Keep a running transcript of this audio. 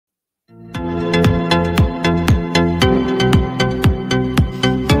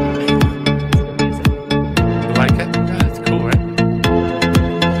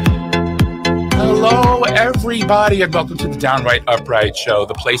everybody, and welcome to the Downright Upright Show,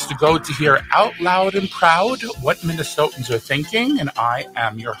 the place to go to hear out loud and proud what Minnesotans are thinking. And I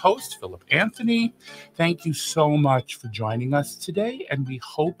am your host, Philip Anthony. Thank you so much for joining us today, and we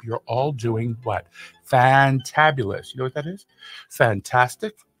hope you're all doing what? Fantabulous. You know what that is?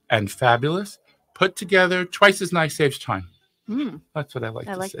 Fantastic and fabulous. Put together, twice as nice, saves time. That's what I like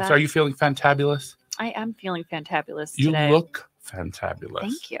to say. That. So are you feeling fantabulous? I am feeling fantabulous today. You look fantabulous.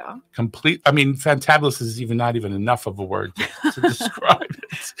 Thank you. Fantabulous is not even enough of a word to describe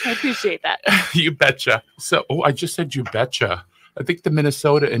it. I appreciate that. You betcha. So, I just said you betcha. I think the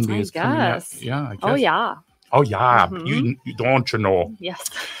Minnesota in me is coming out. Yeah, I guess. Oh, yeah. Oh, yeah. You don't know. Yes.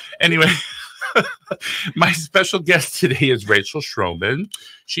 Anyway, my special guest today is Rachel Schromen.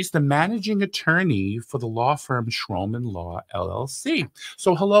 She's the managing attorney for the law firm Schromen Law, LLC.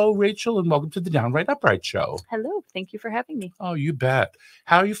 So hello, Rachel, and welcome to the Downright Upright Show. Hello. Thank you for having me. Oh, you bet.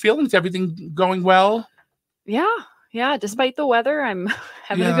 How are you feeling? Is everything going well? Yeah. Despite the weather, I'm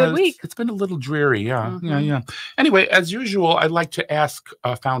having a good week. It's been a little dreary. Yeah. Anyway, as usual, I like to ask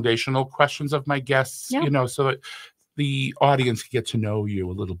foundational questions of my guests, so that the audience can get to know you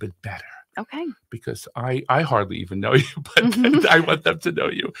a little bit better. Okay. Because I hardly even know you, but I want them to know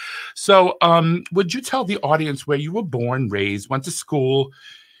you. So would you tell the audience where you were born, raised, went to school,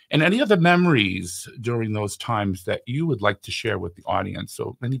 and any other memories during those times that you would like to share with the audience?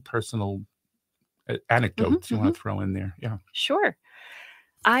 So any personal anecdotes you want to throw in there? Yeah. Sure.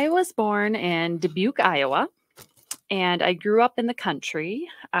 I was born in Dubuque, Iowa, and I grew up in the country.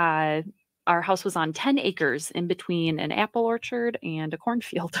 Our house was on 10 acres in between an apple orchard and a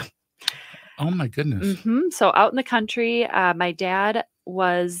cornfield. Oh, my goodness. So out in the country, my dad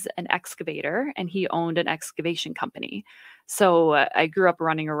was an excavator, and he owned an excavation company. So I grew up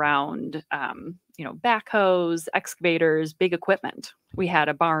running around, backhoes, excavators, big equipment. We had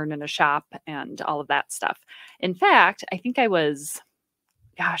a barn and a shop and all of that stuff. In fact, I think I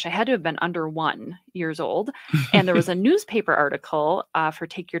had to have been under 1 years old. And there was a newspaper article for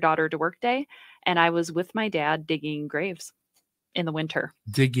Take Your Daughter to Work Day. And I was with my dad digging graves in the winter.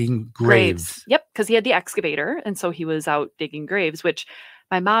 Digging graves. Yep, because he had the excavator. And so he was out digging graves, which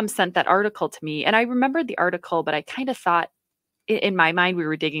my mom sent that article to me. And I remembered the article, but I kind of thought in my mind we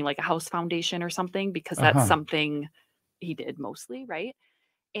were digging like a house foundation or something, because that's something he did mostly, right?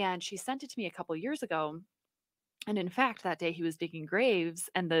 And she sent it to me a couple years ago. And in fact, that day he was digging graves,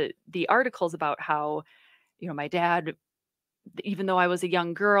 and the article's about how, my dad, even though I was a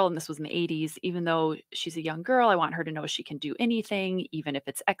young girl, and this was in the 80s, even though she's a young girl, I want her to know she can do anything, even if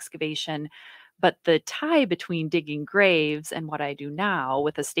it's excavation. But the tie between digging graves and what I do now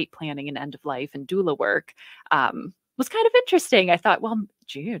with estate planning and end of life and doula work was kind of interesting. I thought, well,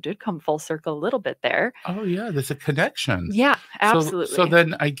 gee, it did come full circle a little bit there. Oh, yeah, there's a connection. Yeah, absolutely. So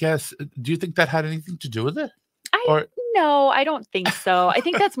then I guess, do you think that had anything to do with it? No, I don't think so. I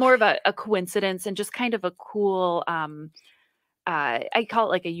think that's more of a coincidence and just kind of a cool, I call it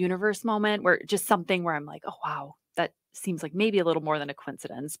like a universe moment, where just something where I'm like, oh, wow, that seems like maybe a little more than a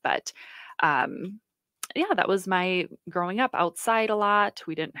coincidence. But that was my growing up outside a lot.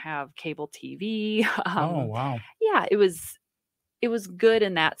 We didn't have cable TV. Oh, wow. Yeah, it was good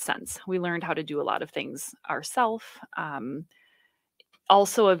in that sense. We learned how to do a lot of things ourselves.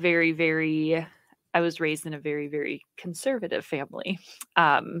 Also a very, very, I was raised in a very, very conservative family.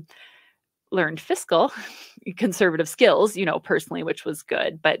 Learned fiscal conservative skills, personally, which was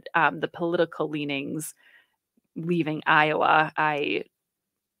good. But the political leanings, leaving Iowa, I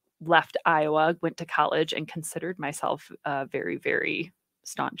left Iowa, went to college, and considered myself a very, very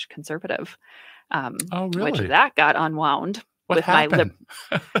staunch conservative. Oh, really? Which that got unwound. What happened?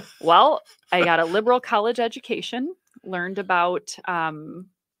 Well, I got a liberal college education, learned about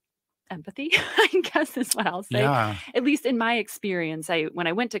empathy, I guess is what I'll say. Yeah. At least in my experience, when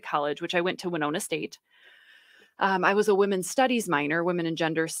I went to college, which I went to Winona State, I was a women's studies minor, women and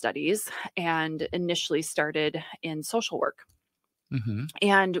gender studies, and initially started in social work.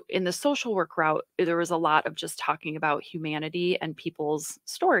 And in the social work route, there was a lot of just talking about humanity and people's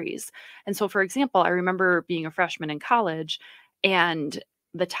stories. And so, for example, I remember being a freshman in college, and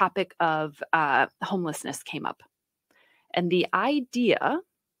the topic of homelessness came up. And the idea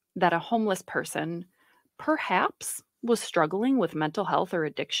that a homeless person perhaps was struggling with mental health or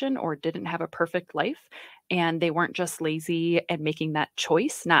addiction, or didn't have a perfect life, and they weren't just lazy and making that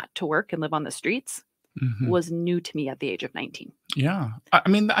choice not to work and live on the streets, was new to me at the age of 19. Yeah.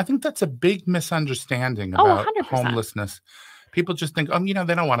 I think that's a big misunderstanding about 100%. homelessness. People just think, they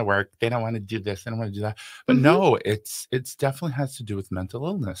don't want to work. They don't want to do this. They don't want to do that. But no, it's definitely has to do with mental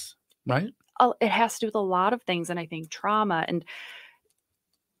illness, right? It has to do with a lot of things. And I think trauma, and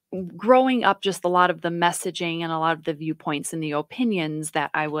growing up, just a lot of the messaging and a lot of the viewpoints and the opinions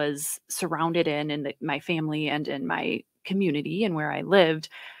that I was surrounded in my family and in my community and where I lived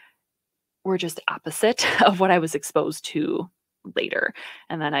were just opposite of what I was exposed to later.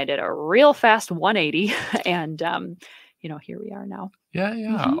 And then I did a real fast 180 and, here we are now. Yeah,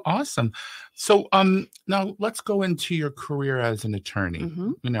 yeah. Mhm. Awesome. So, now let's go into your career as an attorney.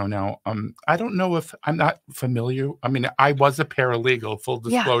 Mhm. Now, I don't know if I'm not familiar. I mean, I was a paralegal, full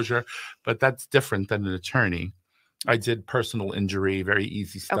Yeah. disclosure, but that's different than an attorney. I did personal injury, very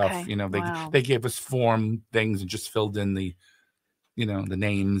easy stuff. Okay. They Wow. they gave us form things and just filled in the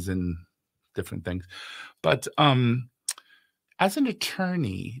names and different things. But as an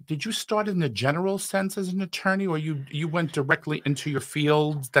attorney, did you start in the general sense as an attorney, or you went directly into your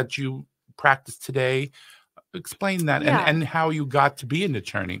field that you practice today? Explain that Yeah. and how you got to be an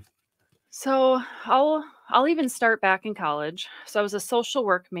attorney. So I'll even start back in college. So I was a social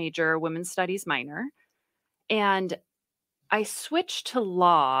work major, women's studies minor, and I switched to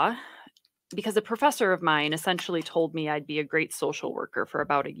law because a professor of mine essentially told me I'd be a great social worker for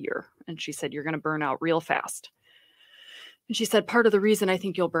about a year. And she said, "You're going to burn out real fast." And she said, "Part of the reason I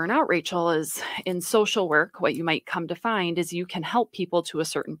think you'll burn out, Rachel, is in social work, what you might come to find is you can help people to a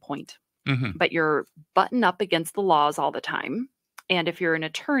certain point, Hmm. but you're button up against the laws all the time. And if you're an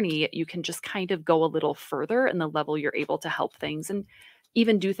attorney, you can just kind of go a little further in the level you're able to help things and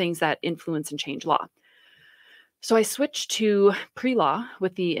even do things that influence and change law." So I switched to pre-law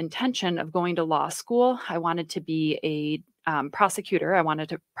with the intention of going to law school. I wanted to be a prosecutor. I wanted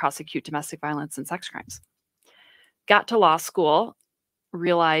to prosecute domestic violence and sex crimes. Got to law school,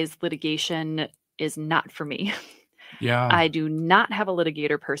 realized litigation is not for me. Yeah, I do not have a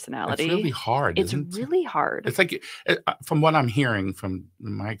litigator it's personality. really hard, It's isn't it? really hard. It's like, from what I'm hearing from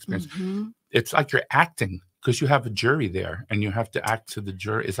my experience, Mhm. it's like you're acting because you have a jury there and you have to act to the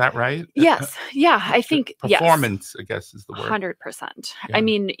jury. Is that right? Yes. Yeah, I think yes. Performance, I guess, is the word. 100%. Yeah. I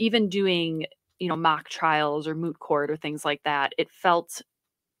mean, even doing, mock trials or moot court or things like that, it felt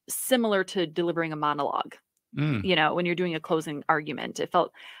similar to delivering a monologue. Mm, When you're doing a closing argument, it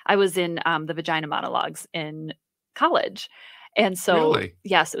felt I was in the vagina monologues in college. And so, really?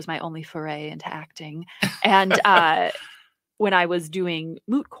 yes, it was my only foray into acting. And when I was doing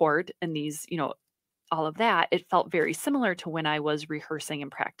moot court and these, all of that, it felt very similar to when I was rehearsing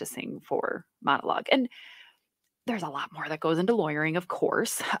and practicing for monologue. And there's a lot more that goes into lawyering, of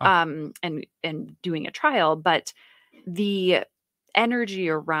course, and doing a trial, but the energy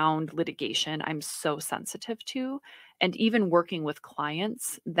around litigation, I'm so sensitive to, and even working with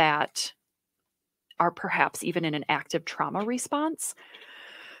clients that are perhaps even in an active trauma response,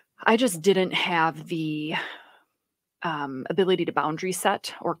 I just didn't have the ability to boundary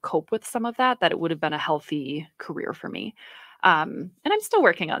set or cope with some of that it would have been a healthy career for me. And I'm still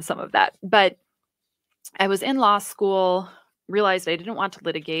working on some of that, but I was in law school, realized I didn't want to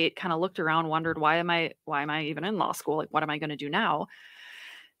litigate, kind of looked around, wondered why am I even in law school? Like, what am I going to do now?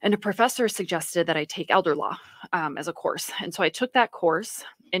 And a professor suggested that I take elder law as a course. And so I took that course.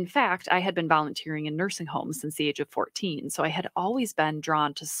 In fact, I had been volunteering in nursing homes since the age of 14. So I had always been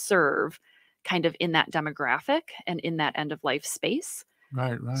drawn to serve kind of in that demographic and in that end of life space.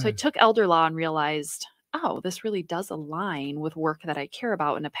 Right, So I right. took elder law and realized, oh, this really does align with work that I care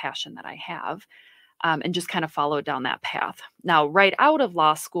about and a passion that I have. And just kind of followed down that path. Now, right out of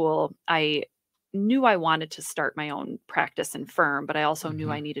law school, I knew I wanted to start my own practice and firm, but I also knew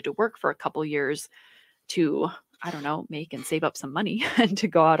I Mhm. needed to work for a couple years to, I don't know, make and save up some money and to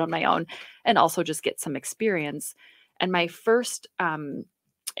go out on my own and also just get some experience. And my first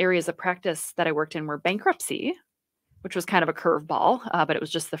areas of practice that I worked in were bankruptcy, which was kind of a curveball, but it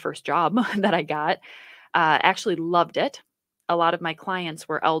was just the first job that I got. Actually loved it. A lot of my clients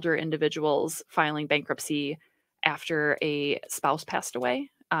were elder individuals filing bankruptcy after a spouse passed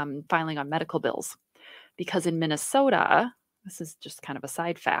away, filing on medical bills. Because in Minnesota, this is just kind of a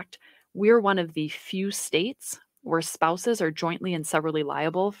side fact, we're one of the few states where spouses are jointly and severally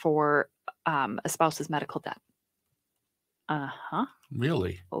liable for a spouse's medical debt. Uh-huh.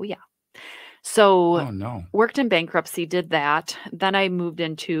 Really? Oh, yeah. So Oh, no. worked in bankruptcy, did that. Then I moved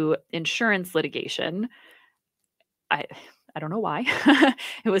into insurance litigation. I don't know why.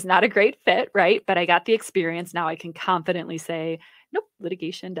 It was not a great fit, right? But I got the experience. Now I can confidently say, nope,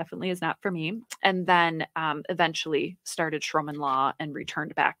 litigation definitely is not for me. And then eventually started Schromen Law and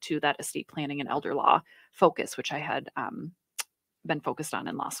returned back to that estate planning and elder law focus, which I had been focused on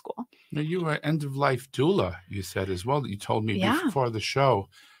in law school. Now, you were end-of-life doula, you said as well, that you told me Yeah. before the show.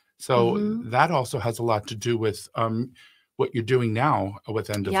 So Mhm. that also has a lot to do with what you're doing now with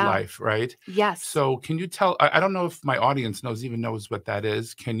end of Yeah. life, right? Yes. So can you tell, I don't know if my audience knows what that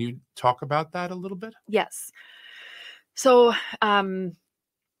is. Can you talk about that a little bit? Yes. So,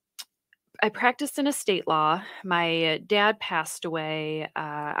 I practiced in estate law. My dad passed away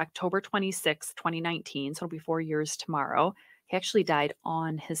October 26th, 2019. So it'll be 4 years tomorrow. He actually died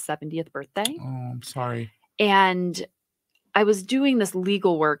on his 70th birthday. Oh, I'm sorry. And I was doing this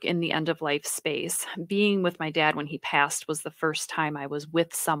legal work in the end of life space. Being with my dad when he passed was the first time I was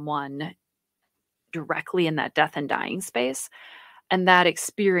with someone directly in that death and dying space. And that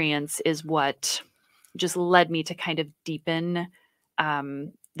experience is what just led me to kind of deepen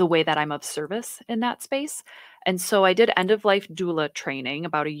the way that I'm of service in that space. And so I did end of life doula training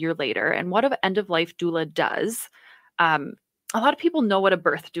about a year later. And what an end of life doula does, a lot of people know what a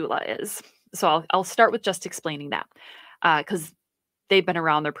birth doula is. So I'll start with just explaining that because they've been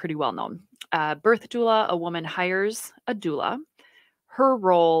around, they're pretty well known. Birth doula, a woman hires a doula. Her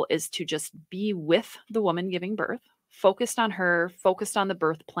role is to just be with the woman giving birth, focused on her, focused on the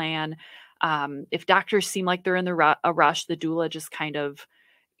birth plan. If doctors seem like they're in a rush, the doula just kind of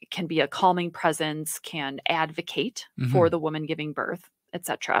can be a calming presence, can advocate for the woman giving birth,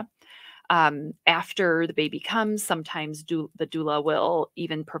 etc. After the baby comes, sometimes the doula will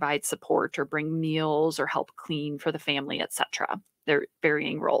even provide support or bring meals or help clean for the family, etc. They're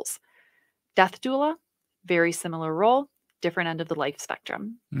varying roles. Death doula, very similar role, different end of the life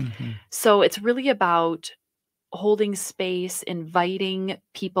spectrum. So it's really about holding space, inviting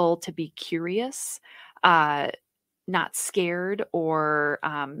people to be curious, not scared or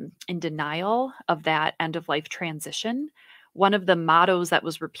in denial of that end of life transition. One of the mottos that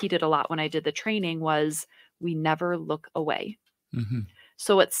was repeated a lot when I did the training was, we never look away.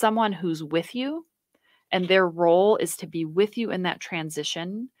 So it's someone who's with you, and their role is to be with you in that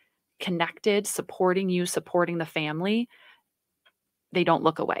transition, connected, supporting you, supporting the family. They don't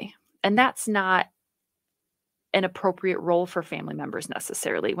look away. And that's not an appropriate role for family members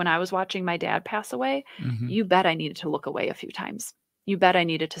necessarily. When I was watching my dad pass away, you bet I needed to look away a few times. You bet I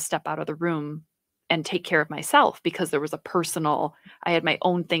needed to step out of the room and take care of myself because there was I had my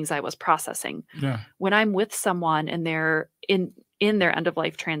own things I was processing. Yeah. When I'm with someone and they're in their end of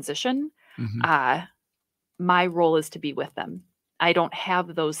life transition, my role is to be with them. I don't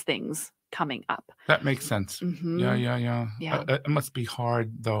have those things coming up. That makes sense. Yeah. It must be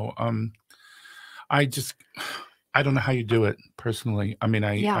hard though. I don't know how you do it personally. I mean,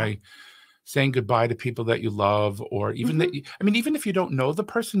 I saying goodbye to people that you love, or even that. Even if you don't know the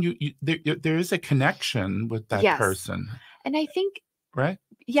person, there is a connection with that person. And I think, right?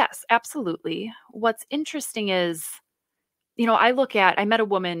 Yes, absolutely. What's interesting is, I met a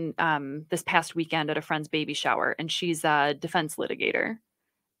woman this past weekend at a friend's baby shower, and she's a defense litigator.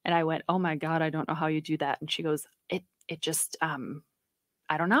 And I went, oh my God, I don't know how you do that. And she goes, it just, I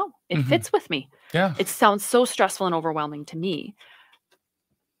don't know. It fits with me. Yeah. It sounds so stressful and overwhelming to me.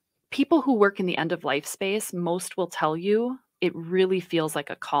 People who work in the end of life space, most will tell you it really feels like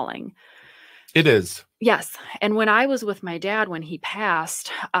a calling. It is. Yes. And when I was with my dad, when he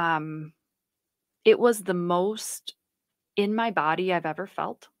passed, it was the most in my body I've ever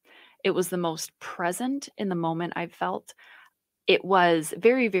felt. It was the most present in the moment I've felt. It was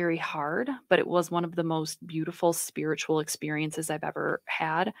very, very hard, but it was one of the most beautiful spiritual experiences I've ever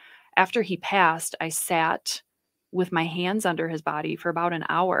had. After he passed, I sat with my hands under his body for about an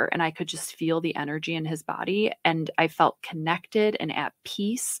hour, and I could just feel the energy in his body, and I felt connected and at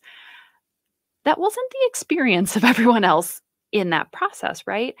peace. That wasn't the experience of everyone else in that process,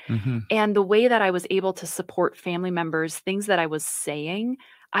 right? And the way that I was able to support family members, things that I was saying,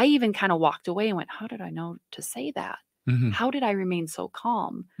 I even kind of walked away and went, how did I know to say that? How did I remain so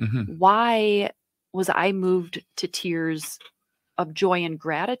calm? Why was I moved to tears of joy and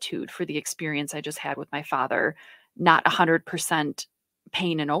gratitude for the experience I just had with my father, not 100%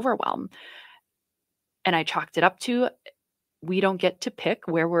 pain and overwhelm? And I chalked it up to, we don't get to pick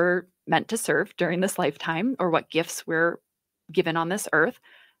where we're meant to serve during this lifetime or what gifts we're given on this earth.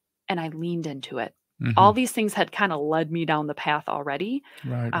 And I leaned into it. All these things had kind of led me down the path already.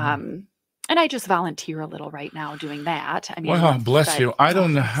 Right. And I just volunteer a little right now doing that. Well, bless you. I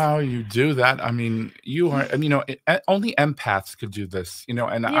don't know how you do that. You are, only empaths could do this,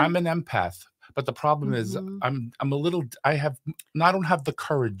 and I'm an empath, but the problem is I don't have the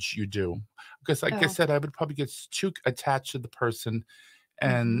courage you do, because like I said, I would probably get too attached to the person,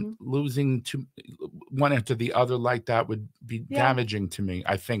 and losing to one after the other like that would be damaging to me,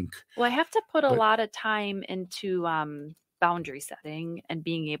 I think. Well, I have to put a lot of time into boundary setting and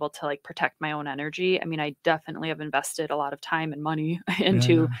being able to like protect my own energy. I mean, I definitely have invested a lot of time and money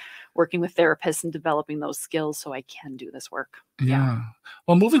into Yeah. working with therapists and developing those skills so I can do this work. Yeah. Yeah.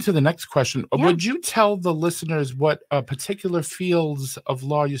 Well, moving to the next question, Yeah. would you tell the listeners what particular fields of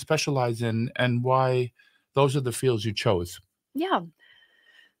law you specialize in and why those are the fields you chose? Yeah.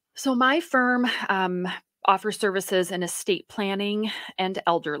 So my firm offers services in estate planning and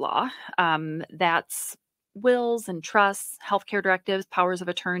elder law. That's wills and trusts, healthcare directives, powers of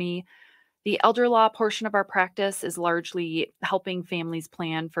attorney. The elder law portion of our practice is largely helping families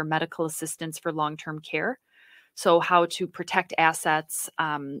plan for medical assistance for long-term care. So how to protect assets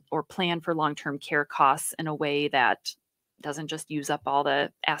or plan for long-term care costs in a way that doesn't just use up all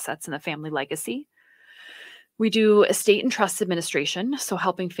the assets in the family legacy. We do estate and trust administration, so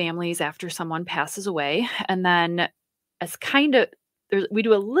helping families after someone passes away. And then as kind of, we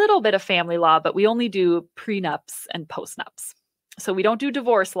do a little bit of family law, but we only do prenups and postnups. So we don't do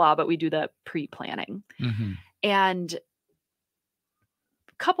divorce law, but we do the pre-planning. Mm-hmm. And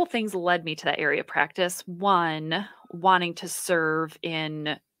a couple things led me to that area of practice. One, wanting to serve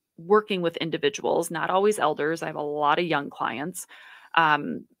in working with individuals, not always elders. I have a lot of young clients,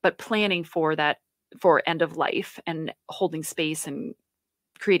 but planning for that, for end of life and holding space and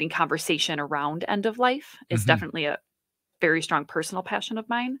creating conversation around end of life is definitely a very strong personal passion of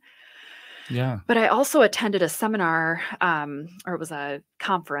mine. Yeah. But I also attended a seminar, or it was a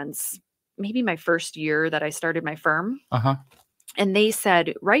conference, maybe my first year that I started my firm. Uh-huh. And they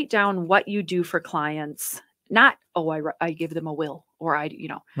said, write down what you do for clients, not, oh, I give them a will or I,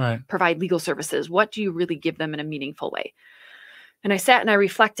 Right. provide legal services. What do you really give them in a meaningful way? And I sat and I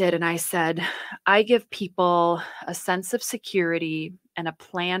reflected and I said, I give people a sense of security and a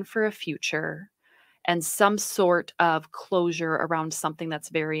plan for a future and some sort of closure around something that's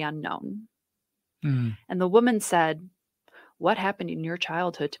very unknown. Mm. And the woman said, what happened in your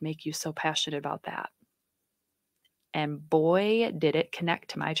childhood to make you so passionate about that? And boy, did it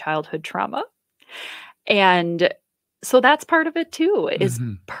connect to my childhood trauma. And so that's part of it too, is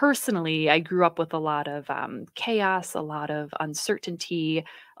personally, I grew up with a lot of chaos, a lot of uncertainty,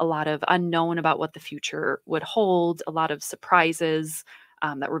 a lot of unknown about what the future would hold, a lot of surprises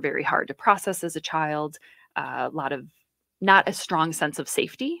that were very hard to process as a child, a lot of not a strong sense of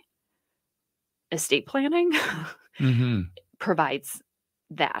safety. Estate planning provides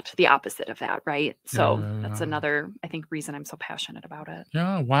that, the opposite of that, right? So that's another, I think, reason I'm so passionate about it.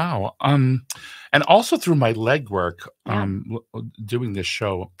 Yeah, wow. And also through my legwork, doing this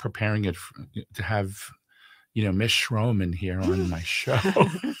show, preparing it to have, Miss Schromen here on my show,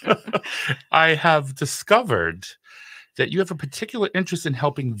 I have discovered that you have a particular interest in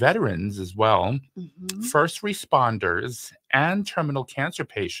helping veterans as well, first responders, and terminal cancer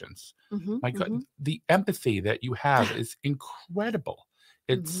patients. My God, the empathy that you have is incredible.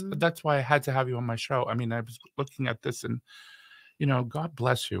 That's why I had to have you on my show. I mean, I was looking at this and, God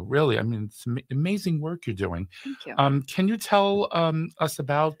bless you. Really. I mean, it's amazing work you're doing. Thank you. Can you tell us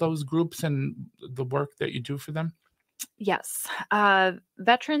about those groups and the work that you do for them? Yes.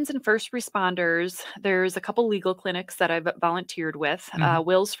 Veterans and first responders, there's a couple legal clinics that I've volunteered with.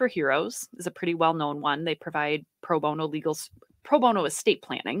 Wills for Heroes is a pretty well-known one. They provide pro bono estate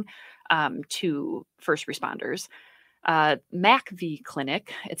planning to first responders. MACV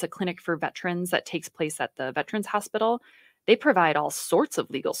Clinic, it's a clinic for veterans that takes place at the Veterans Hospital. They provide all sorts of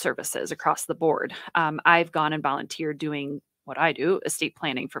legal services across the board. I've gone and volunteered doing what I do, estate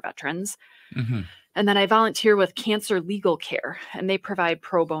planning for veterans. And then I volunteer with Cancer Legal Care, and they provide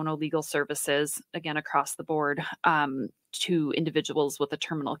pro bono legal services, again, across the board to individuals with a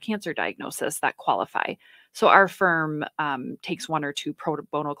terminal cancer diagnosis that qualify. So our firm takes 1 or 2 pro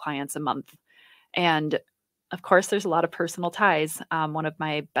bono clients a month. And of course, there's a lot of personal ties. One of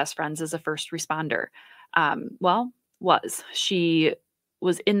my best friends is a first responder. She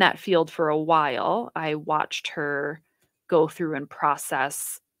was in that field for a while. I watched her go through and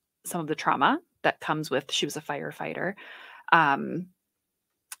process some of the trauma that comes with, she was a firefighter.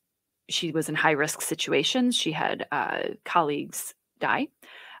 She was in high risk situations. She had colleagues die.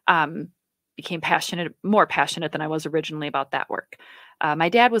 Became more passionate than I was originally about that work. My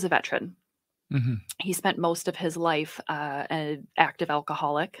dad was a veteran. He spent most of his life an active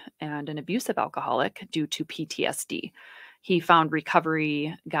alcoholic and an abusive alcoholic due to PTSD. He found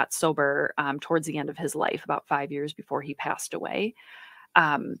recovery, got sober towards the end of his life, about 5 years before he passed away.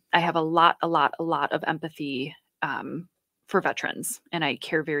 I have a lot of empathy for veterans, and I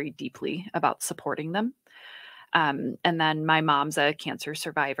care very deeply about supporting them. And then my mom's a cancer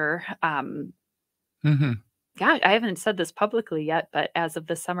survivor. God, I haven't said this publicly yet, but as of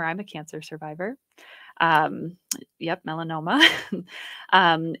this summer, I'm a cancer survivor. Um, yep, melanoma.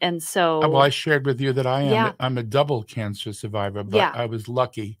 And Well, so, I shared with you that yeah, I'm a double cancer survivor, but yeah. I was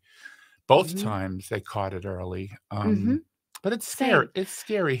lucky. Both Hmm. times they caught it early. Hmm. But it's scary. Same. It's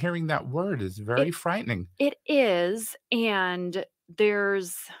scary. Hearing that word is It very frightening. it is, and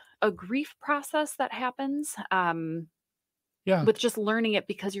there's a grief process that happens. Yeah. With just learning it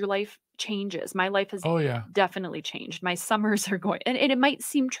because your life changes. My life has Oh, yeah. definitely changed. My summers are going and it might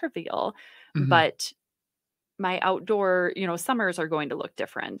seem trivial, Mhm. but my outdoor, summers are going to look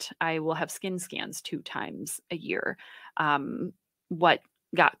different. I will have skin scans 2 times a year. What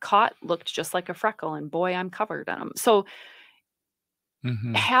got caught looked just like a freckle, and boy, I'm covered in them. So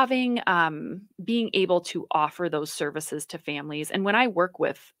Mhm. having being able to offer those services to families, and when I work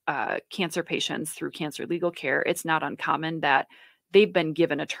with cancer patients through cancer legal care, it's not uncommon that they've been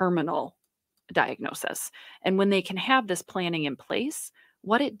given a terminal diagnosis. And when they can have this planning in place,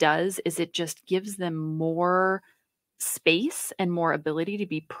 what it does is it just gives them more space and more ability to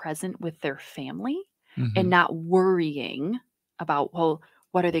be present with their family and Mhm. not worrying about, well,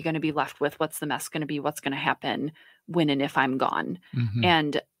 what are they going to be left with? What's the mess going to be? What's going to happen when and if I'm gone? Mhm.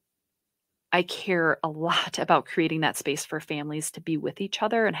 And I care a lot about creating that space for families to be with each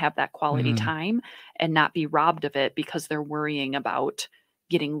other and have that quality Mhm. time and not be robbed of it because they're worrying about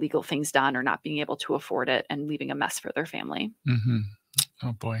getting legal things done or not being able to afford it and leaving a mess for their family. Mhm.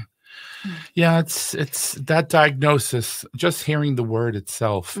 Oh, boy. Mm. Yeah, it's that diagnosis, just hearing the word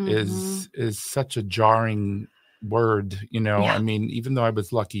itself Mhm. is such a jarring word, you know? I Yeah. mean, even though I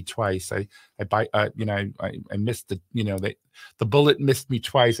was lucky twice, I missed the bullet missed me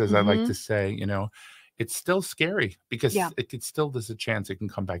twice, as I like to Mhm. say, you know? It's still scary Yeah. because there's a chance it can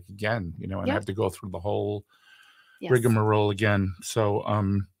come back again, you know, and I Yep. have to go through the whole Yes. rigmarole again. So,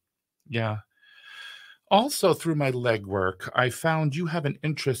 yeah. Also, through my legwork, I found you have an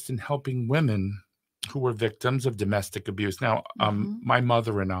interest in helping women who were victims of domestic abuse. Now, Mhm. my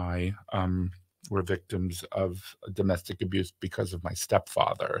mother and I were victims of domestic abuse because of my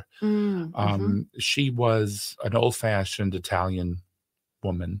stepfather. Mhm. She was an old-fashioned Italian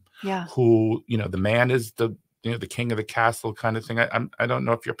woman Yeah. who, you know, the man is the king of the castle kind of thing. I don't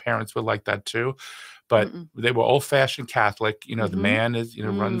know if your parents were like that too, but Mm-mm. they were old-fashioned Catholic. You know, the Mhm. man is,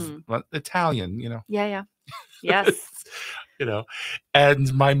 Mm. Italian. You know, Yeah, yeah. Yes. you know,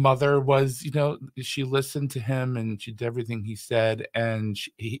 and my mother was, she listened to him and she did everything he said, and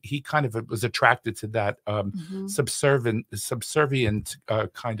he kind of was attracted to that Mhm. subservient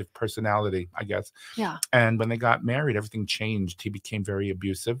kind of personality, I guess. Yeah. And when they got married, everything changed. He became very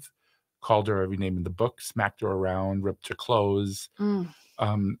abusive, called her every name in the book, smacked her around, ripped her clothes. Mm.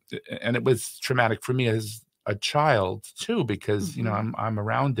 And it was traumatic for me as a child too, because Mhm. I'm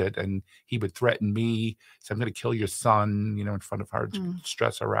around it, and he would threaten me, say, "I'm going to kill your son," in front of her to Mm.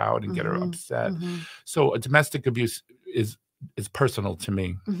 stress her out and get her Mhm. upset. Mhm. So, a domestic abuse is personal to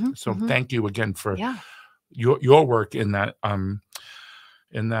me. Mhm. So, Mhm. thank you again for Yeah. your work in that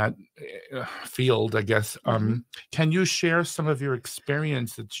field, I guess. Mhm. Can you share some of your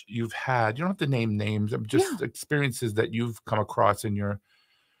experience that you've had? You don't have to name names, Yeah. just experiences that you've come across in your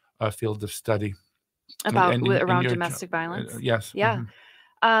field of study About in around your domestic violence? yes. Yeah.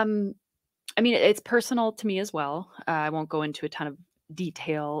 Um, I mean, it's personal to me as well. I won't go into a ton of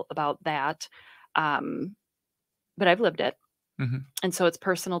detail about that, um, but I've lived it, Hmm. and so it's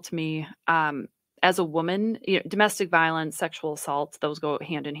personal to me. As a woman, domestic violence, sexual assault, those go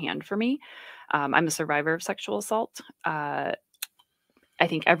hand in hand for me. I'm a survivor of sexual assault. I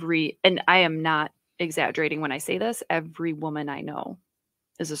think and I am not exaggerating when I say this, every woman I know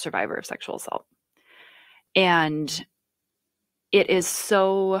is a survivor of sexual assault. And it is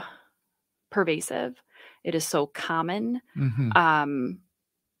so pervasive. It is so common. Hmm. Um,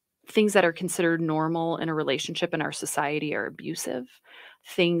 Things that are considered normal in a relationship in our society are abusive.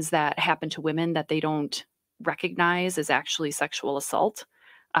 Things that happen to women that they don't recognize as actually sexual assault.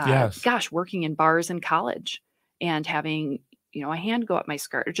 Yes, Gosh, working in bars in college and having, a hand go up my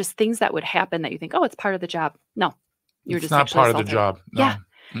skirt, or just things that would happen that you think, oh, it's part of the job. No, you were it's just not sexually part of the assaulted. job. Yeah.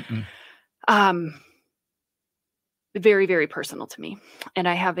 No. Mm-mm. Um, Very, very personal to me. And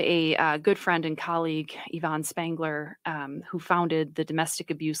I have a good friend and colleague, Yvonne Spangler, who founded the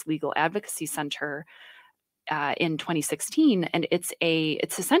Domestic Abuse Legal Advocacy Center in 2016, and it's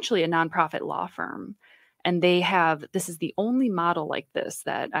essentially a nonprofit law firm. And this is the only model like this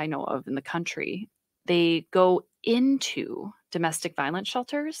that I know of in the country. They go into domestic violence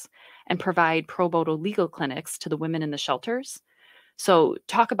shelters and provide pro bono legal clinics to the women in the shelters. So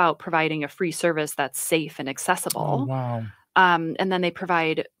talk about providing a free service that's safe and Oh, accessible. wow. And then they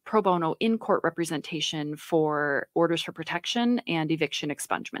provide pro bono in court representation for orders for protection and eviction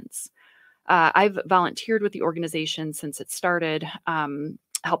expungements. I've volunteered with the organization since it started,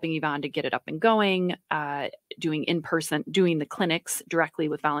 helping Yvonne to get it up and going, doing the clinics directly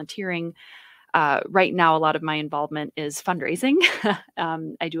with volunteering. Right now, a lot of my involvement is fundraising.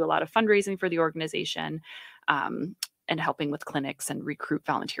 I do a lot of fundraising for the organization, and helping with clinics and recruit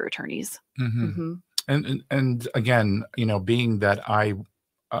volunteer attorneys. Mhm. hmm And again, being that I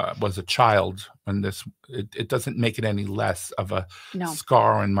was a child when it doesn't make it any less of a No.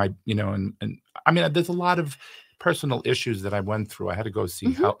 scar in my, and I mean, there's a lot of personal issues that I went through. I had to go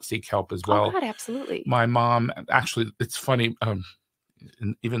seek help as Oh well. God, absolutely. My mom, actually, it's funny.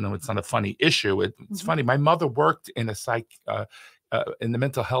 And even though it's not a funny issue, it's funny. My mother worked in in the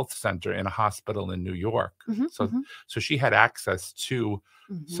mental health center in a hospital in New York. So she had access to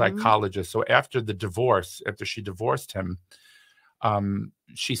psychologists. So after she divorced him,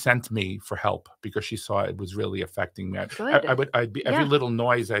 she sent me for help because she saw it was really affecting me. Good. I'd be every little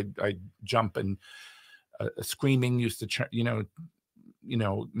noise I'd jump, and screaming used to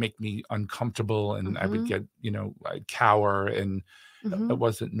make me uncomfortable, and I would get I'd cower, and it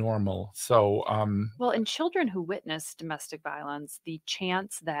wasn't normal. So Well, in children who witness domestic violence, the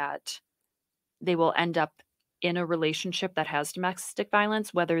chance that they will end up in a relationship that has domestic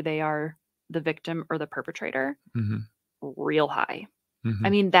violence, whether they are the victim or the perpetrator, mhm, real high. I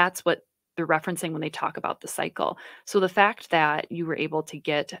mhm. mean, that's what they're referencing when they talk about the cycle. So the fact that you were able to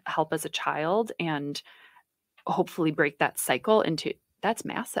get help as a child and hopefully break that cycle that's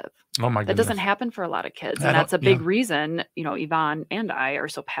massive. Oh my That doesn't goodness. happen for a lot of kids. I And don't that's a yeah. big reason, Yvonne and I are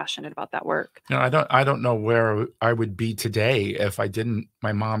so passionate about that work. I don't know where I would be today if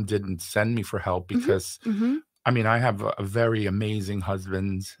my mom didn't send me for help, Mhm, because mhm, I mean, I have a very amazing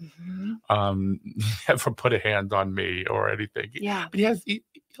husband. mhm. He never put a hand on me or anything. Yeah. But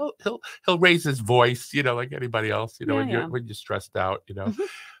he'll raise his voice, like anybody else, Yeah, when you're yeah. stressed out, Mhm.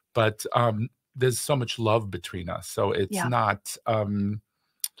 But there's so much love between us. So it's Yeah. not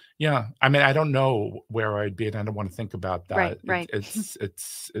yeah. I mean, I don't know where I'd be, and I don't want to think about Right, that. right.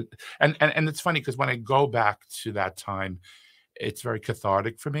 And it's funny because when I go back to that time, it's very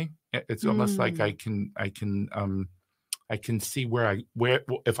cathartic for me. It's almost like Mm. I can see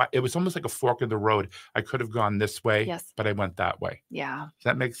it was almost like a fork in the road. I could have gone this way, Yes. but I went that way. Yeah. Does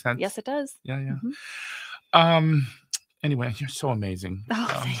that make Yes, sense? it does. Yeah, yeah. Mhm. Um, anyway, you're so amazing. Oh,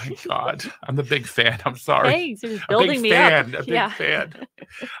 Oh my thank God. I'm a big fan. I'm sorry. Thanks. You're just A big building me up. fan. A big Yeah. fan.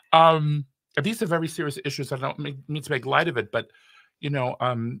 Um, these are very serious issues. I don't mean to make light of it, but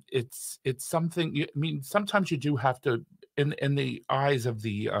it's something. I mean, sometimes you do have to, in the eyes of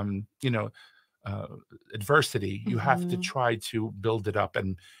the uh, adversity, you have to Mhm. try to build it up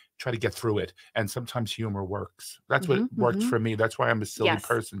and try to get through it. And sometimes humor works. That's what Mhm, worked mhm. for me. That's why I'm a silly Yes.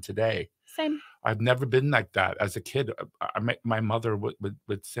 person today. Same. I've never been like that as a kid. My mother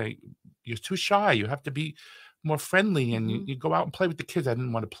would say, "You're too shy. You have to be more friendly, and you, Mhm, you go out and play with the kids." I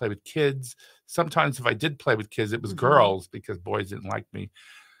didn't want to play with kids. Sometimes if I did play with kids, it was mhm. girls because boys didn't like me.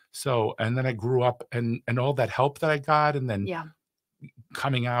 So, and then I grew up, and all that help that I got, and then Yeah.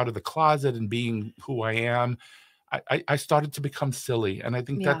 coming out of the closet and being who I am, I started to become silly, and I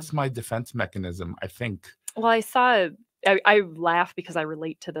think Yeah. that's my defense mechanism. I think. Well, I laugh because I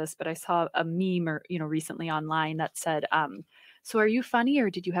relate to this, but I saw a meme recently online that said, "So are you funny or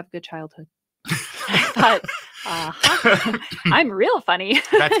did you have a good childhood?" I thought, uh-huh. I'm real funny.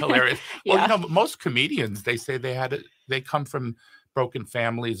 That's hilarious. Well, Yeah. most comedians, they say they come from broken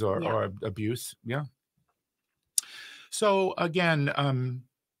families or Yeah. abuse. Yeah. So again,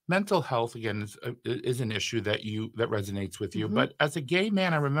 mental health again is an issue that resonates with you. Mhm. But as a gay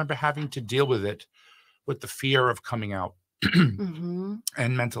man, I remember having to deal with it, with the fear of coming out Mhm.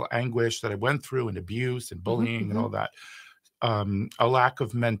 and mental anguish that I went through, and abuse and Mhm. bullying and all Mhm. that. A lack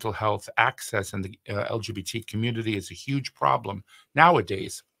of mental health access in the LGBT community is a huge problem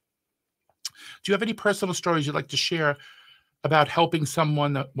nowadays. Do you have any personal stories you'd like to share about helping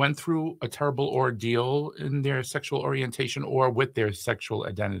someone that went through a terrible ordeal in their sexual orientation or with their sexual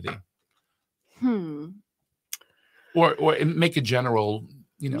identity? Hmm. Or make a general,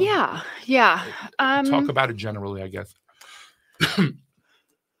 Yeah. Yeah. talk about it generally, I guess.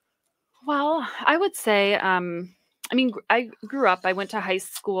 Well, I would say, I mean, I grew up, I went to high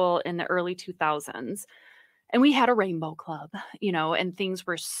school in the early 2000s, and we had a rainbow club, and things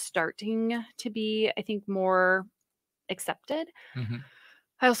were starting to be, I think, more accepted. Mhm.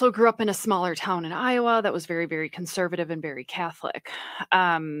 I also grew up in a smaller town in Iowa that was very, very conservative and very Catholic.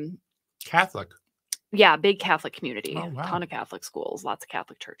 Um, Catholic. yeah, big Catholic community, Oh, wow. ton of Catholic schools, lots of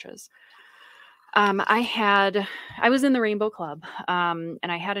Catholic churches. I was in the Rainbow Club, and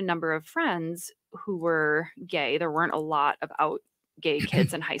I had a number of friends who were gay. There weren't a lot of out gay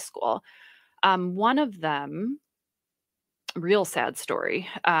kids in high school. One of them, real sad story,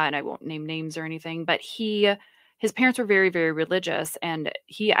 and I won't name names or anything, but his parents were very, very religious, and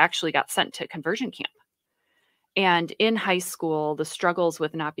he actually got sent to conversion camp. And in high school, the struggles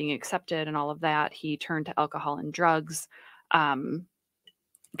with not being accepted and all of that, he turned to alcohol and drugs, um,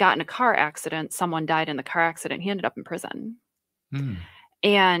 got in a car accident. Someone died in the car accident. He ended up in prison. Hmm.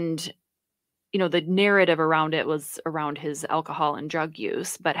 And, the narrative around it was around his alcohol and drug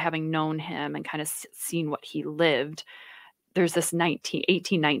use, but having known him and kind of seen what he lived, there's this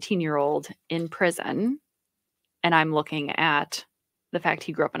 19-year-old in prison. And I'm looking at the fact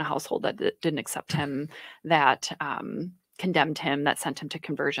he grew up in a household that didn't accept him, that condemned him, that sent him to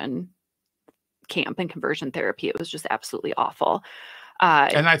conversion camp and conversion therapy. It was just absolutely awful.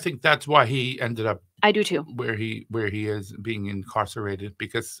 And I think that's why he ended up. I do too. Where he is being incarcerated,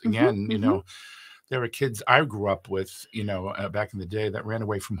 because again, there were kids I grew up with, back in the day that ran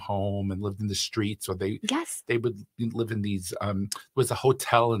away from home and lived in the streets, or they would live in these. Was a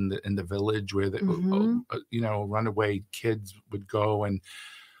hotel in the village where the runaway kids would go, and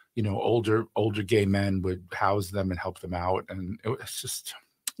older gay men would house them and help them out, and it was just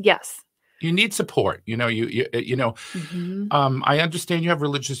You need support, I understand you have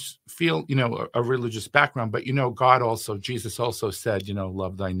religious a religious background, but God also, Jesus also said,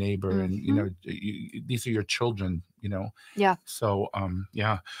 love thy neighbor, and these are your children, Yeah. So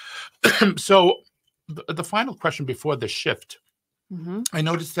so the final question before the shift, I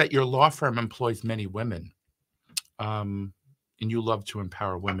noticed that your law firm employs many women, and you love to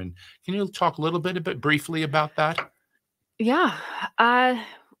empower women. Can you talk a little bit briefly about that? Yeah.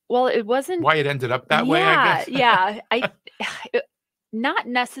 Well, it wasn't why it ended up that way, I guess. Yeah. Not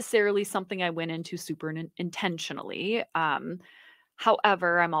necessarily something I went into super intentionally.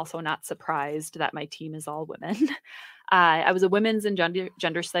 However, I'm also not surprised that my team is all women. I was a women's and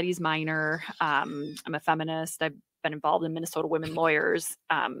gender studies minor. I'm a feminist. I've been involved in Minnesota Women Lawyers.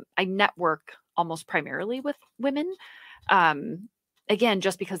 I network almost primarily with women. Again,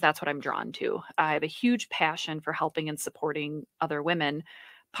 just because that's what I'm drawn to. I have a huge passion for helping and supporting other women.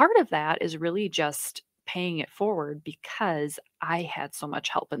 Part of that is really just paying it forward because I had so much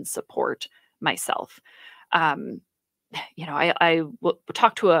help and support myself. I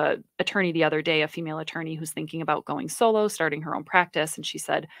talked to a attorney the other day, a female attorney who's thinking about going solo, starting her own practice. And she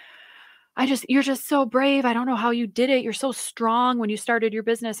said, you're just so brave. I don't know how you did it. You're so strong when you started your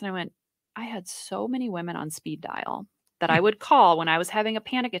business. And I went, I had so many women on speed dial that I would call when I was having a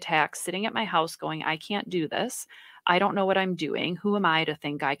panic attack, sitting at my house going, I can't do this. I don't know what I'm doing. Who am I to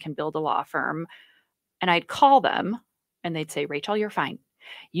think I can build a law firm? And I'd call them and they'd say, Rachel, you're fine.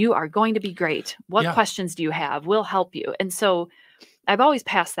 You are going to be great. What questions do you have? We'll help you. And so I've always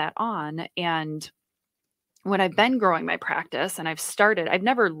passed that on. And when I've been growing my practice and I've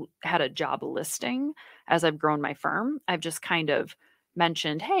never had a job listing as I've grown my firm. I've just kind of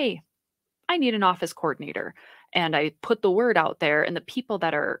mentioned, hey, I need an office coordinator. And I put the word out there, and the people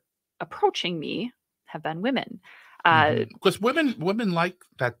that are approaching me have been women. Because women like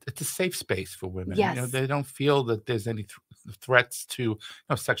that. It's a safe space for women. Yes. They don't feel that there's any threats to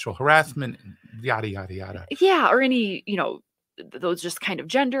sexual harassment, yada, yada, yada. Yeah. Or any, those just kind of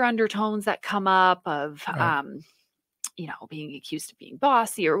gender undertones that come up of, being accused of being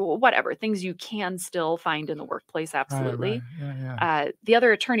bossy or whatever, things you can still find in the workplace. Absolutely. Right. Yeah. The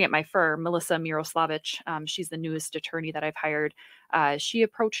other attorney at my firm, Melissa Miroslavich, she's the newest attorney that I've hired. She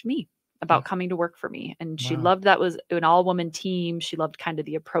approached me about coming to work for me. And she loved that was an all-woman team. She loved kind of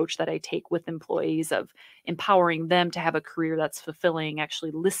the approach that I take with employees of empowering them to have a career that's fulfilling,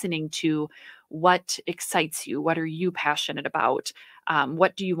 actually listening to what excites you. What are you passionate about?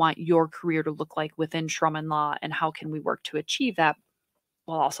 What do you want your career to look like within Schromen Law? And how can we work to achieve that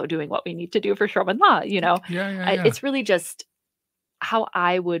while also doing what we need to do for Schromen Law? It's really just how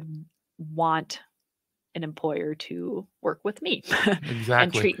I would want an employer to work with me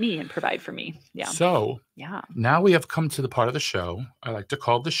and treat me and provide for me. Yeah. So now we have come to the part of the show I like to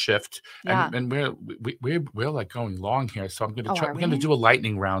call the shift. And we're like going long here. So I'm going to we're going to do a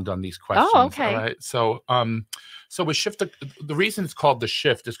lightning round on these questions. Oh, okay. All right. So, so we shift the reason it's called the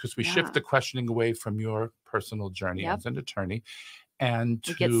shift is because we shift the questioning away from your personal journey as an attorney and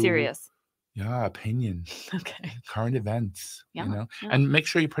to get serious. Yeah, opinion. Okay. Current events, and make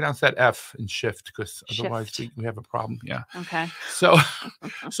sure you pronounce that F in shift because otherwise we have a problem. Yeah. Okay. So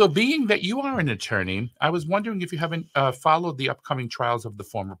being that you are an attorney, I was wondering if you haven't followed the upcoming trials of the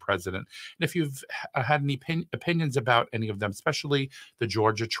former president, and if you've had any opinions about any of them, especially the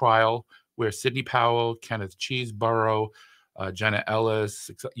Georgia trial where Sidney Powell, Kenneth Chesebro, Jenna Ellis,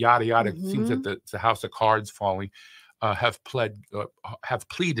 yada, yada. It seems that it's a house of cards falling. have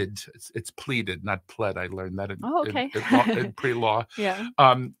pleaded. It's pleaded, not pled. I learned that Oh, okay. in pre-law. Yeah.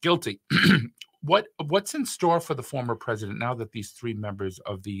 Guilty. What's in store for the former president now that these three members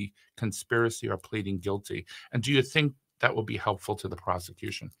of the conspiracy are pleading guilty? And do you think that will be helpful to the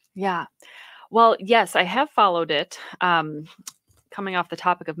prosecution? Yeah. Well, yes, I have followed it. Coming off the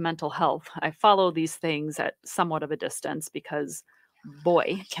topic of mental health, I follow these things at somewhat of a distance because,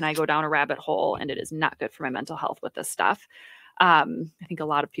 boy, can I go down a rabbit hole, and it is not good for my mental health with this stuff. I think a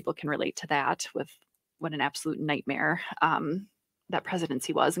lot of people can relate to that with what an absolute nightmare that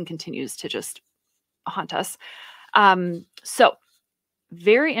presidency was and continues to just haunt us. So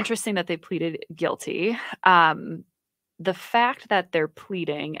very interesting that they pleaded guilty. The fact that they're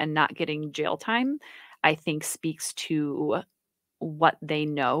pleading and not getting jail time, I think speaks to what they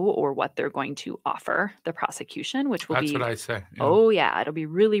know or what they're going to offer the prosecution, which will That's be, what I say. oh yeah, it'll be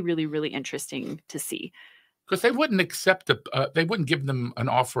really, really, really interesting to see. Because they wouldn't accept they wouldn't give them an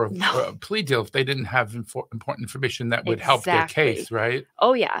offer of No. plea deal if they didn't have important information that would help their case, Exactly. right?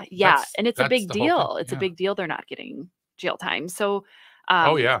 Oh yeah, yeah, and it's a That's big the whole thing. deal. It's a Yeah. big deal they're not getting jail time. So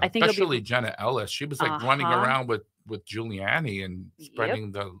Oh yeah, I think it'll especially be Jenna Ellis. She was like running uh-huh. around with Giuliani and Yep.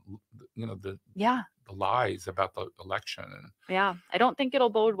 spreading the the Yeah. lies about the election. And Yeah. I don't think it'll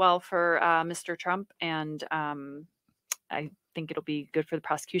bode well for Mr. Trump, and I think it'll be good for the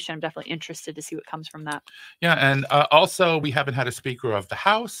prosecution. I'm definitely interested to see what comes from that. yeah, and also we haven't had a Speaker of the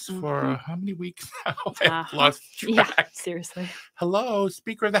House for Mhm. how many weeks now? I've Uh-huh. lost Yeah, track. seriously. Hello,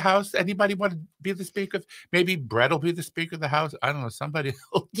 Speaker of the House. Anybody want to be the Speaker? Maybe Brett will be the Speaker of the House. I don't know. Somebody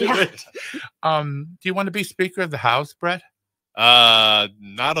will do Yeah. it. Do you want to be Speaker of the House, Brett?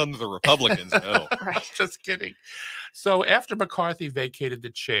 Not under the Republicans, no. Right. Just kidding. So after McCarthy vacated the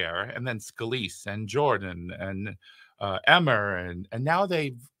chair, and then Scalise and Jordan and Emmer, and now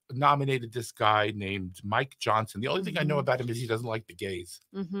they've nominated this guy named Mike Johnson. The only thing I know Mhm. about him is he doesn't like the gays.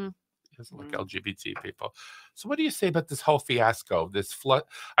 Mm-hmm. He doesn't like Mm. LGBT people. So what do you say about this whole fiasco?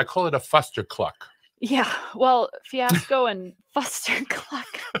 I call it a fustercluck. Yeah. Well, fiasco and fustercluck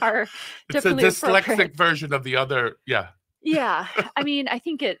are It's a definitely dyslexic appropriate. version of the other. Yeah. Yeah. I mean, I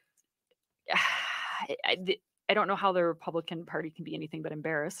think it. I don't know how the Republican Party can be anything but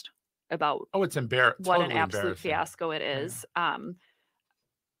embarrassed about Oh, it's what totally an absolute embarrassing. fiasco it is. I'm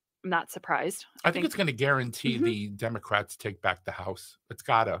not surprised. I think it's going to guarantee Mhm. the Democrats take back the House. It's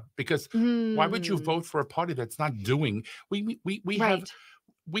gotta, because why would you Mm, vote for a party that's not doing? We have right.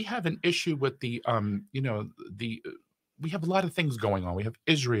 we have an issue with the we have a lot of things going on. We have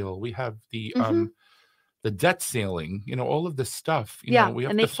Israel. We have Mhm. the debt ceiling. All of this stuff. Yeah, We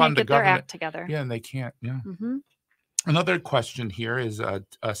have and to they can't fund the get their government. act together. Yeah, and they can't. Yeah. Hmm. Another question here is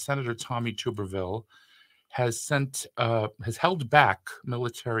Senator Tommy Tuberville has held back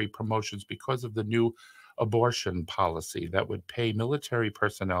military promotions because of the new abortion policy that would pay military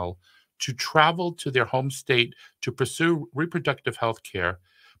personnel to travel to their home state to pursue reproductive health care,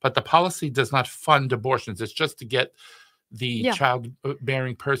 but the policy does not fund abortions. It's just to get the Yeah.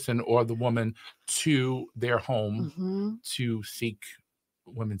 childbearing person or the woman to their home Hmm. to seek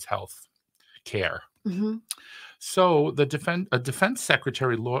women's health care. Hmm. So the Defense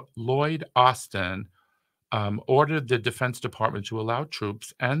Secretary Lloyd Austin ordered the Defense Department to allow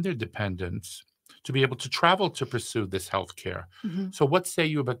troops and their dependents to be able to travel to pursue this health care. Hmm. So what say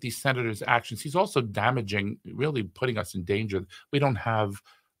you about these senators' actions? He's also damaging, really putting us in danger. We don't have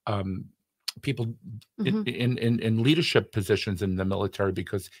people Hmm. in leadership positions in the military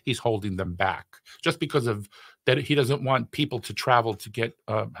because he's holding them back, just because of that. He doesn't want people to travel to get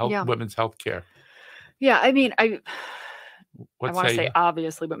Yeah. women's health care. Yeah. I mean, I What want to say say you?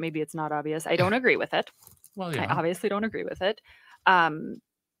 obviously, but maybe it's not obvious. I don't agree with it. Well, I yeah. obviously don't agree with it.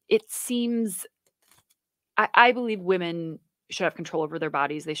 It seems, I believe women should have control over their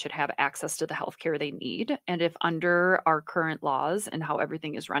bodies. They should have access to the healthcare they need. And if under our current laws and how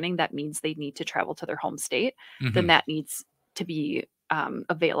everything is running, that means they need to travel to their home state, then Mhm. that needs to be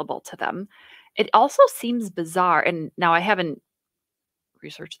available to them. It also seems bizarre. And now I haven't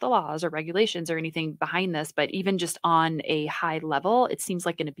researched the laws or regulations or anything behind this, but even just on a high level, it seems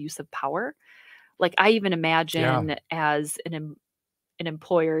like an abuse of power. Like I even imagine as an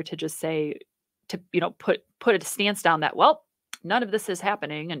employer to just say, to put a stance down that, well, none of this is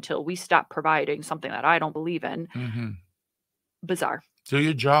happening until we stop providing something that I don't believe in. Mhm. Bizarre. Do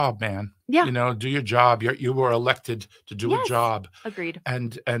your job, man. Yeah. Do your job. You were elected to do a Yes. job, Agreed.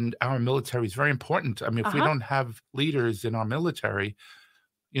 and our military is very important. I mean, if we Uh-huh. don't have leaders in our military,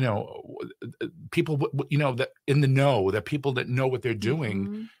 people, that in the know, that people that know what they're doing,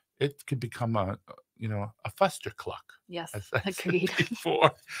 Mhm. it could become a fustercluck, Yes. as I said Agreed.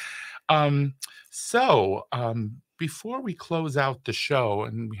 before. Um, so before we close out the show,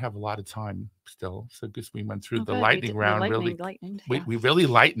 and we have a lot of time still, so because we went through the good. lightning round, we really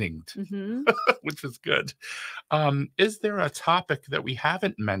lightninged, which is good. Is there a topic that we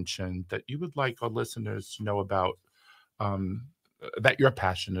haven't mentioned that you would like our listeners to know about, that you're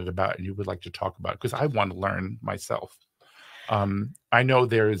passionate about and you would like to talk about? Because I want to learn myself. I know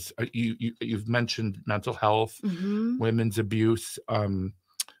there's you've mentioned mental health, women's abuse,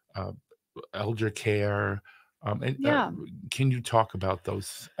 elder care. Can you talk about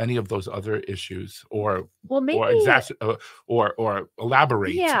any of those other issues, or maybe, or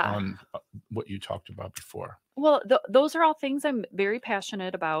elaborate on what you talked about before? Well, those are all things I'm very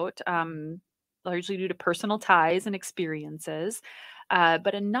passionate about, largely due to personal ties and experiences.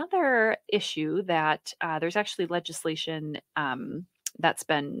 But another issue that there's actually legislation that's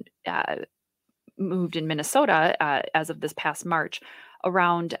been moved in Minnesota as of this past March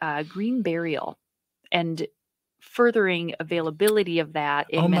around green burial and furthering availability of that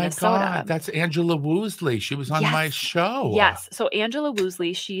in Minnesota. Oh my God, that's Angela Woosley. She was on my show. Yes. So Angela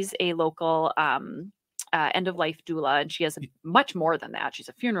Woosley, she's a local end-of-life doula, and she has much more than that. She's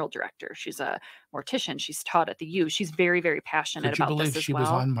a funeral director. She's a mortician. She's taught at the U. She's very, very passionate about this as well. Could you believe she was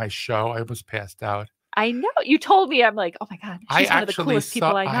on my show? I was passed out. I know. You told me. I'm like, oh my God. She's one of the coolest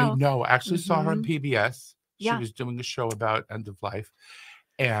people I know. I know. I actually saw her on PBS. She was doing a show about end of life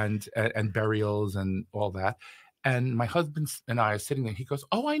and burials and all that. And my husband and I are sitting there. He goes,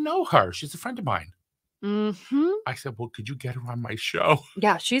 "Oh, I know her. She's a friend of mine." I said, "Well, could you get her on my show?"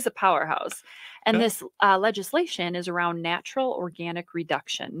 Yeah, she's a powerhouse. And this legislation is around natural organic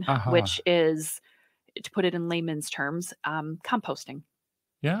reduction, which is, to put it in layman's terms, composting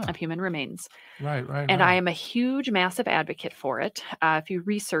of human remains. Right. And I am a huge, massive advocate for it. If you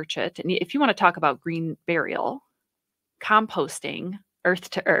research it, and if you want to talk about green burial, composting,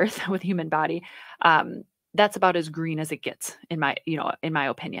 earth to earth with human body, that's about as green as it gets in my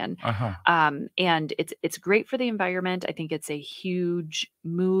opinion. And it's great for the environment. I think it's a huge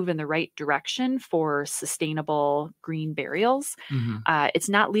move in the right direction for sustainable green burials. It's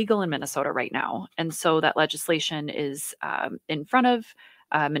not legal in Minnesota right now. And so that legislation is in front of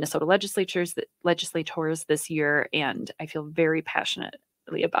Minnesota legislators this year. And I feel very passionately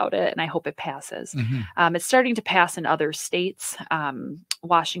about it, and I hope it passes. It's starting to pass in other states,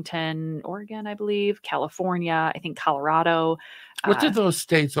 Washington, Oregon, I believe, California, I think Colorado. What do those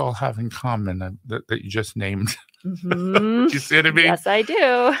states all have in common that you just named? Do you see what I mean? Yes, I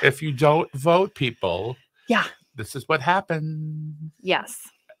do. If you don't vote, people, yeah, this is what happens. Yes.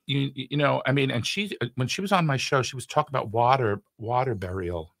 You know, I mean, and when she was on my show, she was talking about water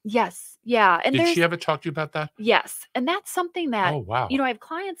burial. Yes. Yeah. And did she ever talk to you about that? Yes. And that's something that, oh, wow. I have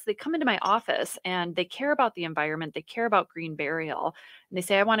clients, they come into my office and they care about the environment. They care about green burial. And they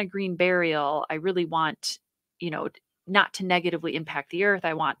say, I want a green burial. I really want, not to negatively impact the earth.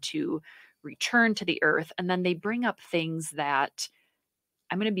 I want to return to the earth. And then they bring up things that,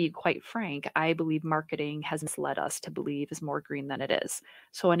 I'm going to be quite frank, I believe marketing has misled us to believe is more green than it is.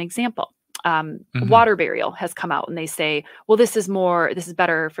 So an example, water burial has come out and they say, well, this is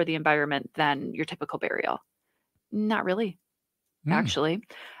better for the environment than your typical burial. Not really, actually.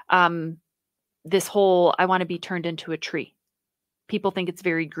 This whole, I want to be turned into a tree. People think it's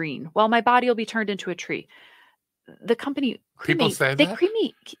very green. Well, my body will be turned into a tree. The company, people say they that?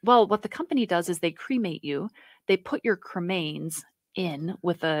 cremate. Well, what the company does is they cremate you. They put your cremains in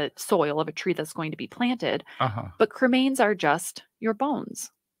with the soil of a tree that's going to be planted. But cremains are just your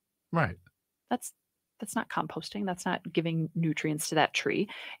bones. Right. That's not composting. That's not giving nutrients to that tree.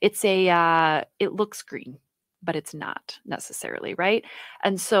 It's it looks green, but it's not necessarily, right?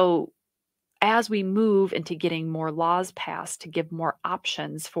 And so as we move into getting more laws passed to give more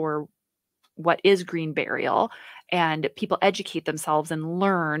options for what is green burial, and people educate themselves and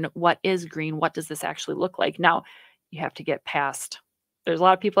learn what is green, what does this actually look like? Now, you have to get past, there's a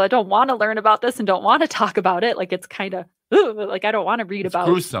lot of people that don't want to learn about this and don't want to talk about it. Like, it's kind of, like, I don't want to read about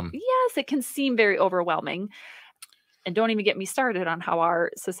it. Gruesome. Yes, it can seem very overwhelming. And don't even get me started on how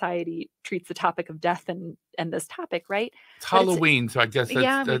our society treats the topic of death and this topic, right? It's Halloween, so I guess we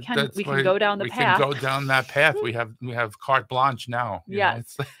can go down the path. We can go down that path. We have carte blanche now. Yeah.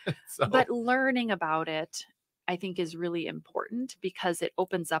 But learning about it, I think, is really important because it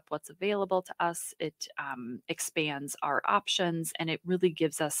opens up what's available to us. It expands our options, and it really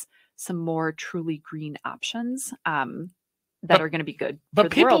gives us some more truly green options that are going to be good.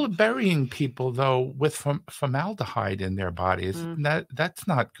 But people are burying people, though, with formaldehyde in their bodies. That's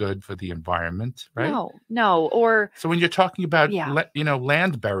not good for the environment, right? No. Or so when you're talking about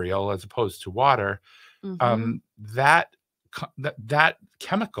land burial as opposed to water, that that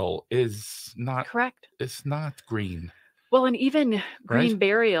chemical is not Correct. it's not green, Well, and even green right?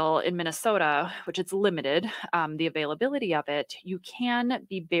 burial in Minnesota, which it's limited, the availability of it, you can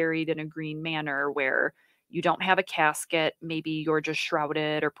be buried in a green manner where you don't have a casket. Maybe you're just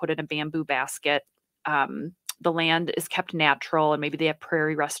shrouded or put in a bamboo basket. The land is kept natural, and maybe they have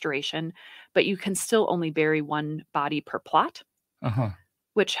prairie restoration, but you can still only bury one body per plot. Uh-huh.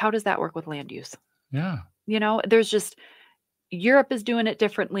 Which, how does that work with land use? Yeah. There's just Europe is doing it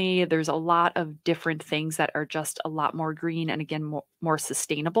differently. There's a lot of different things that are just a lot more green and again more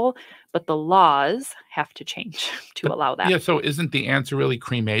sustainable, but the laws have to change to But, allow that. yeah, so isn't the answer really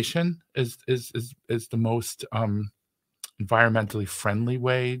cremation is the most environmentally friendly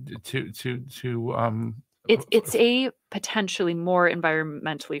way to It's a potentially more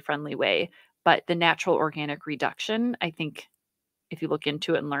environmentally friendly way, but the natural organic reduction, I think if you look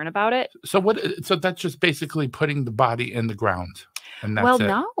into it and learn about it. so that's just basically putting the body in the ground, and that's Well, it.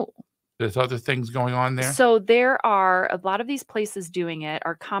 no. There's other things going on there. So there are a lot of these places doing it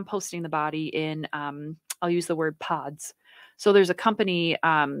are composting the body in, I'll use the word pods. So there's a company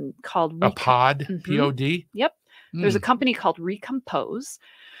called A pod, Mhm. P-O-D. Yep. There's a Mm. company called Recompose.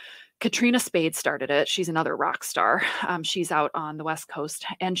 Katrina Spade started it. She's another rock star. She's out on the West Coast,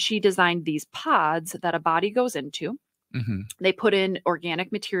 and she designed these pods that a body goes into. Mhm. They put in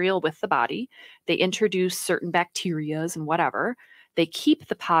organic material with the body. They introduce certain bacterias and whatever. They keep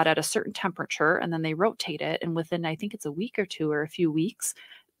the pod at a certain temperature, and then they rotate it. And within, I think it's a week or two or a few weeks,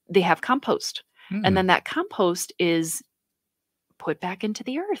 they have compost. Mm. And then that compost is put back into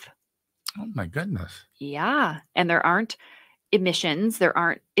the earth. Oh my goodness. Yeah. And there aren't emissions.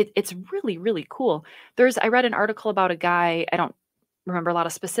 It's really, really cool. I read an article about a guy, I don't remember a lot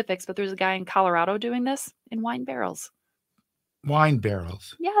of specifics, but there's a guy in Colorado doing this in wine barrels. Wine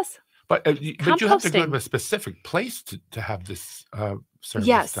barrels. Yes. But you have to go to Composting. a specific place to have this service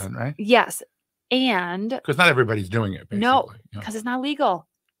Yes. done, right? Yes. And Because not everybody's doing it, basically. no, Yeah. because it's not legal.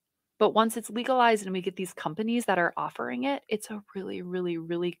 But once it's legalized and we get these companies that are offering it, it's a really, really,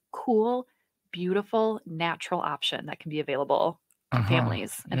 really cool, beautiful, natural option that can be available to Uh-huh.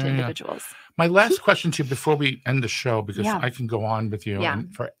 families and to Yeah, yeah. individuals. My last question to you before we end the show, because Yeah. I can go on with you Yeah.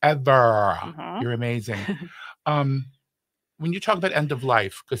 and forever. Mhm. You're amazing. When you talk about end of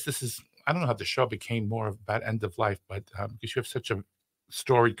life, because I don't know how the show became more about end of life, but because you have such a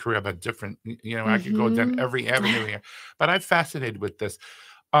storied career about different, I could go down Mhm. every avenue here, but I'm fascinated with this.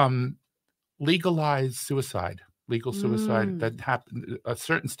 Legalized suicide, legal suicide that happen.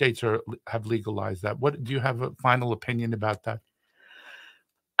 Certain states have legalized that. What do you have a final opinion about that?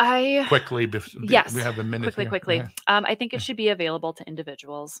 Quickly, Yes. we have a minute. Quickly. Yeah. I think it should be available to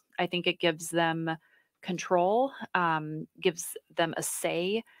individuals. I think it gives them control, gives them a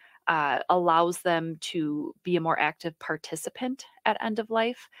say, allows them to be a more active participant at end of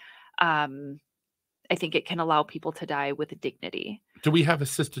life. I think it can allow people to die with dignity. Do we have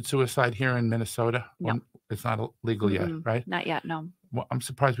assisted suicide here in Minnesota? No. It's not legal yet, right? Not yet, no. Well, I'm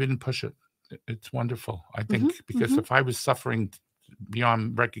surprised we didn't push it. It's wonderful. I think Mhm, because mhm. if I was suffering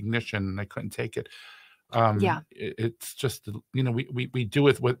beyond recognition and I couldn't take it, Yeah. it's just we do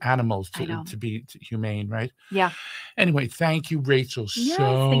it with animals I know. to be humane, right? Yeah. Anyway, thank you, Rachel, Yes,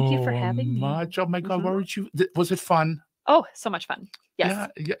 so thank you for having me. much. Oh my God, Mhm. what were you? Was it fun? Oh, so much fun.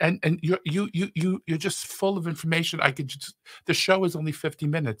 Yes. Yeah, and you're just full of information. The show is only 50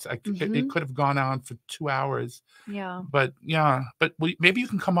 minutes. It Mhm. could have gone on for 2 hours. Yeah. But maybe you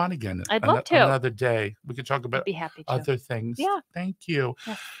can come on again I'd love to. another day. We could talk I'd about be happy to. other things. Yeah. Thank you.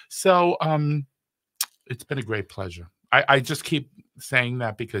 Yes. So it's been a great pleasure. I just keep saying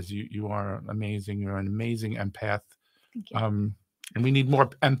that because you are amazing. You're an amazing empath. Thank you. And we need more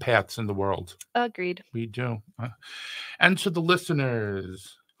empaths in the world. Agreed. We do. And to the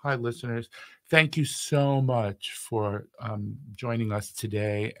listeners, hi listeners, thank you so much for joining us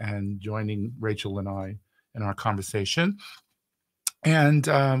today and joining Rachel and I in our conversation. And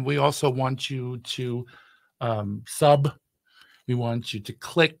we also want you to sub. We want you to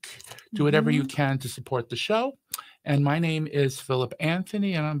click, do whatever you can to support the show. And my name is Philip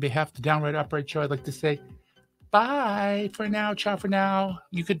Anthony. And on behalf of the Downright Upright Show, I'd like to say bye for now. Ciao for now.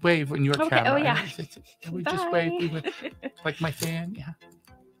 You could wave in your Okay. camera. Oh, yeah. We just wave. We Bye. would, like my fan. Yeah.